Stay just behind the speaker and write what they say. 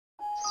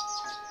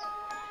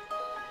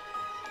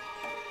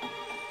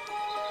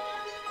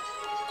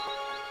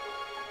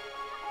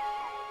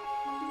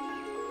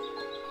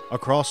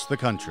Across the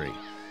country,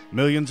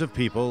 millions of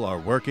people are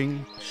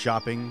working,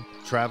 shopping,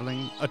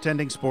 traveling,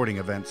 attending sporting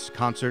events,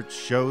 concerts,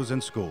 shows,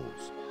 and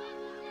schools.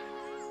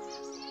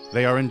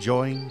 They are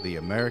enjoying the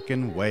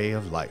American way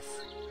of life.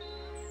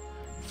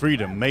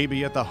 Freedom may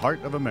be at the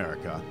heart of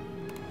America,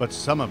 but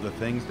some of the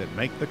things that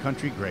make the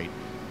country great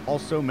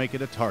also make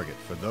it a target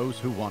for those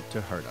who want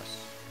to hurt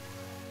us.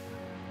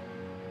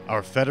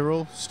 Our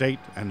federal, state,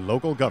 and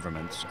local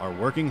governments are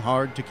working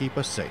hard to keep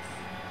us safe,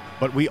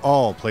 but we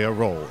all play a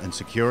role in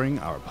securing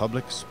our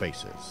public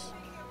spaces.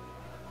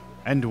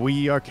 And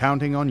we are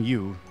counting on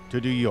you to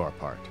do your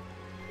part.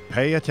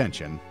 Pay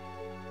attention,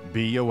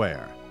 be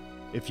aware.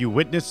 If you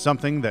witness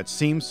something that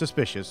seems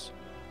suspicious,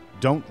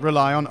 don't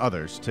rely on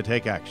others to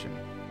take action.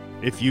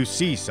 If you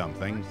see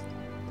something,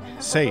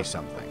 say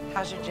something.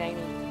 How's your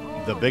Janie?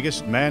 The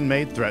biggest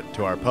man-made threat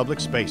to our public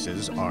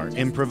spaces are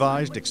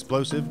improvised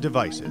explosive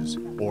devices,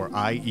 or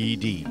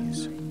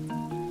IEDs.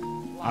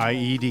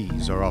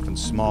 IEDs are often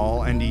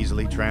small and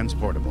easily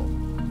transportable,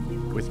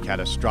 with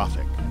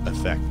catastrophic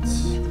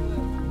effects.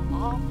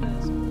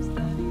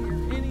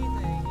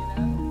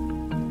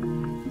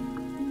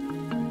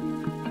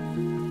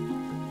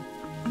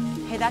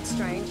 Hey, that's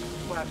strange.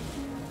 What?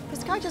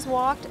 This guy just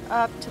walked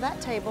up to that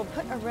table,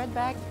 put a red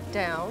bag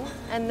down,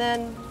 and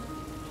then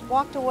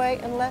walked away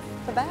and left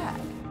the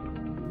bag.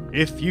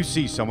 If you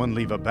see someone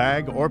leave a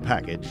bag or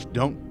package,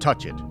 don't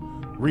touch it.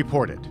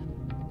 Report it.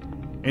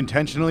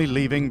 Intentionally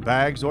leaving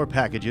bags or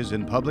packages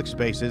in public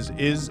spaces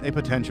is a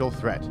potential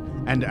threat,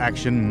 and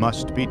action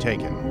must be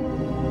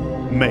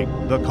taken. Make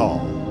the call.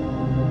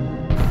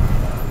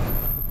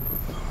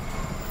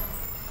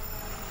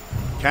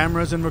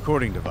 Cameras and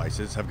recording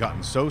devices have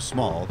gotten so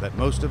small that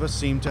most of us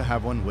seem to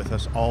have one with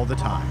us all the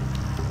time.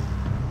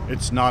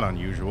 It's not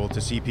unusual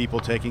to see people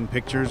taking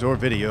pictures or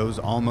videos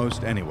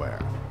almost anywhere,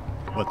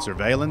 but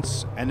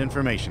surveillance and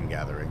information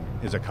gathering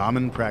is a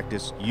common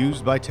practice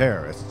used by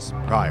terrorists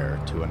prior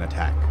to an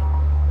attack.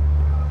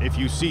 If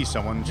you see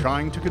someone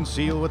trying to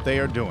conceal what they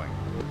are doing,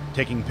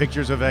 taking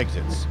pictures of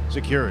exits,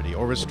 security,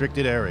 or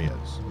restricted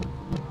areas,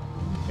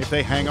 if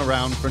they hang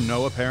around for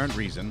no apparent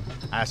reason,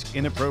 ask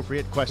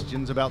inappropriate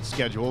questions about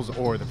schedules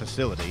or the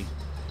facility,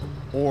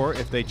 or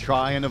if they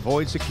try and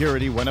avoid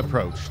security when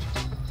approached,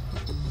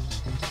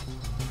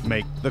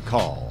 make the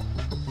call.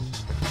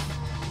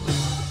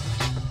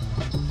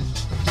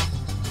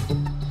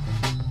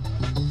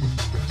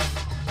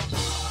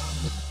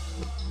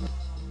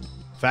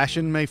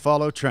 Fashion may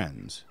follow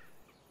trends,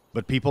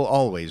 but people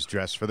always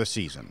dress for the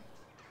season.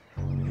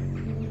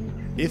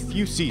 If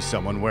you see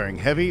someone wearing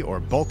heavy or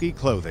bulky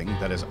clothing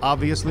that is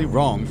obviously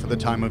wrong for the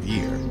time of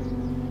year,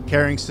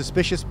 carrying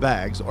suspicious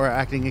bags or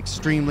acting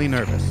extremely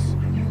nervous,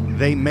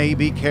 they may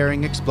be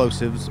carrying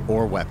explosives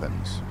or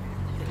weapons.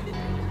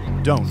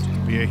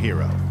 Don't be a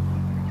hero.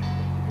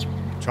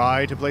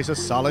 Try to place a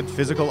solid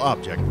physical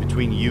object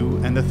between you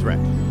and the threat.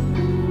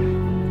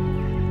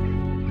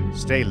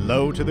 Stay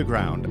low to the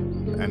ground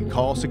and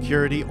call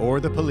security or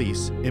the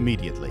police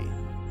immediately.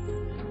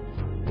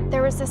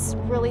 There was this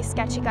really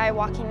sketchy guy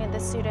walking in the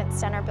Student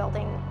Center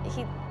building.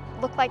 He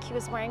looked like he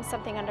was wearing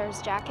something under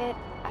his jacket.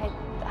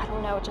 I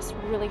don't know, it just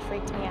really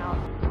freaked me out.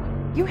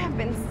 You have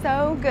been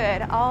so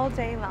good all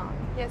day long.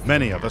 Yes.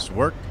 Many of us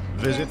work,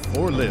 visit,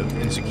 or live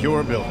in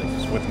secure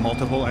buildings with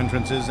multiple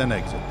entrances and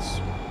exits.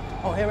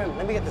 Oh, hey,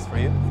 let me get this for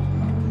you.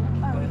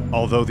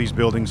 Although these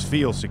buildings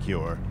feel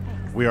secure,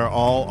 we are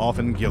all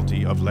often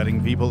guilty of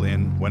letting people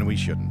in when we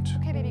shouldn't.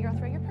 Okay, baby girl,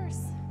 throw your purse.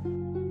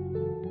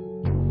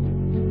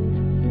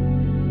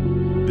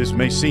 This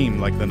may seem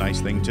like the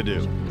nice thing to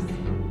do,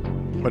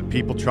 but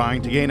people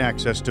trying to gain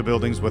access to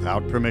buildings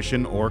without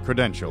permission or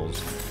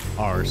credentials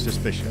are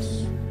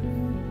suspicious.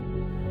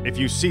 If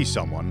you see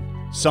someone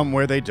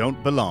somewhere they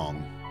don't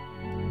belong,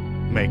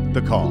 make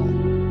the call.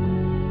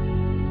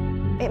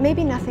 It may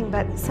be nothing,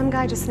 but some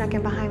guy just snuck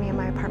in behind me in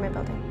my apartment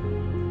building.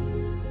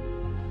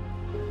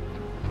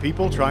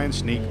 People try and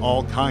sneak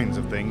all kinds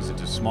of things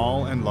into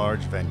small and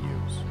large venues.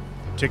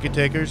 Ticket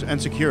takers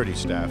and security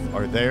staff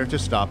are there to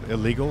stop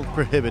illegal,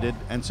 prohibited,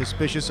 and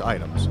suspicious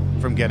items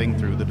from getting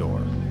through the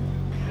door.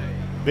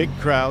 Big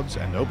crowds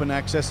and open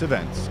access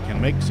events can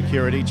make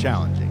security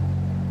challenging,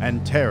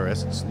 and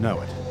terrorists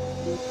know it.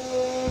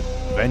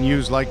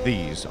 Venues like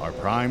these are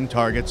prime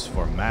targets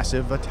for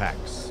massive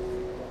attacks.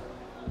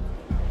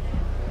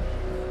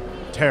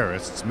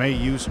 Terrorists may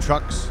use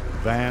trucks,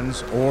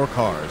 vans, or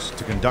cars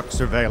to conduct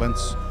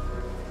surveillance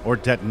or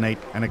detonate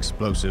an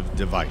explosive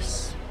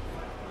device.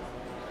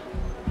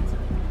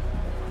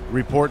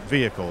 Report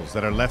vehicles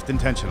that are left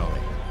intentionally,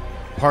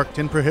 parked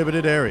in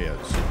prohibited areas,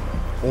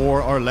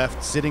 or are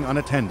left sitting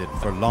unattended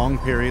for long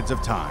periods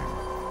of time.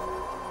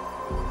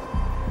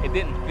 It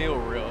didn't feel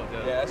real, though.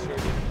 Yeah, that's true.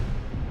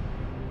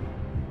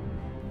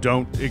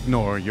 Don't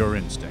ignore your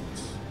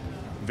instincts.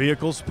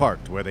 Vehicles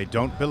parked where they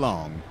don't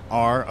belong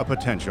are a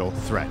potential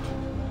threat.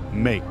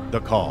 Make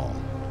the call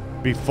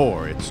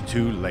before it's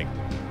too late.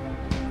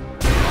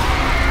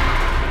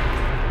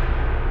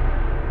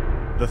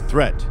 The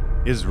threat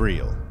is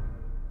real.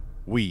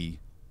 We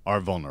are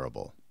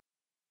vulnerable.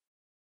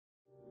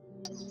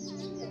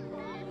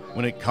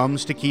 When it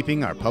comes to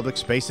keeping our public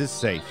spaces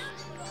safe,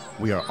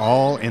 we are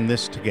all in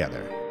this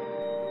together.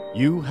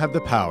 You have the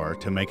power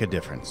to make a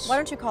difference. Why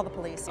don't you call the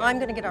police? I'm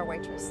going to get our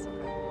waitress.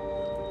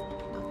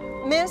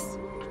 Miss?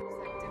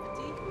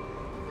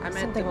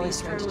 Something really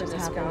strange just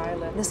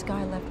happened. This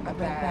guy left a red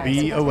bag.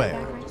 Be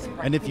aware,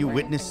 and if you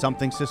witness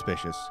something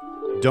suspicious,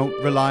 don't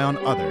rely on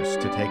others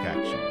to take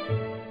action.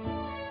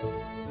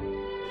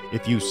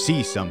 If you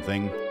see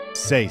something,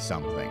 say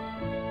something.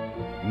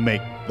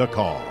 Make the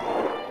call.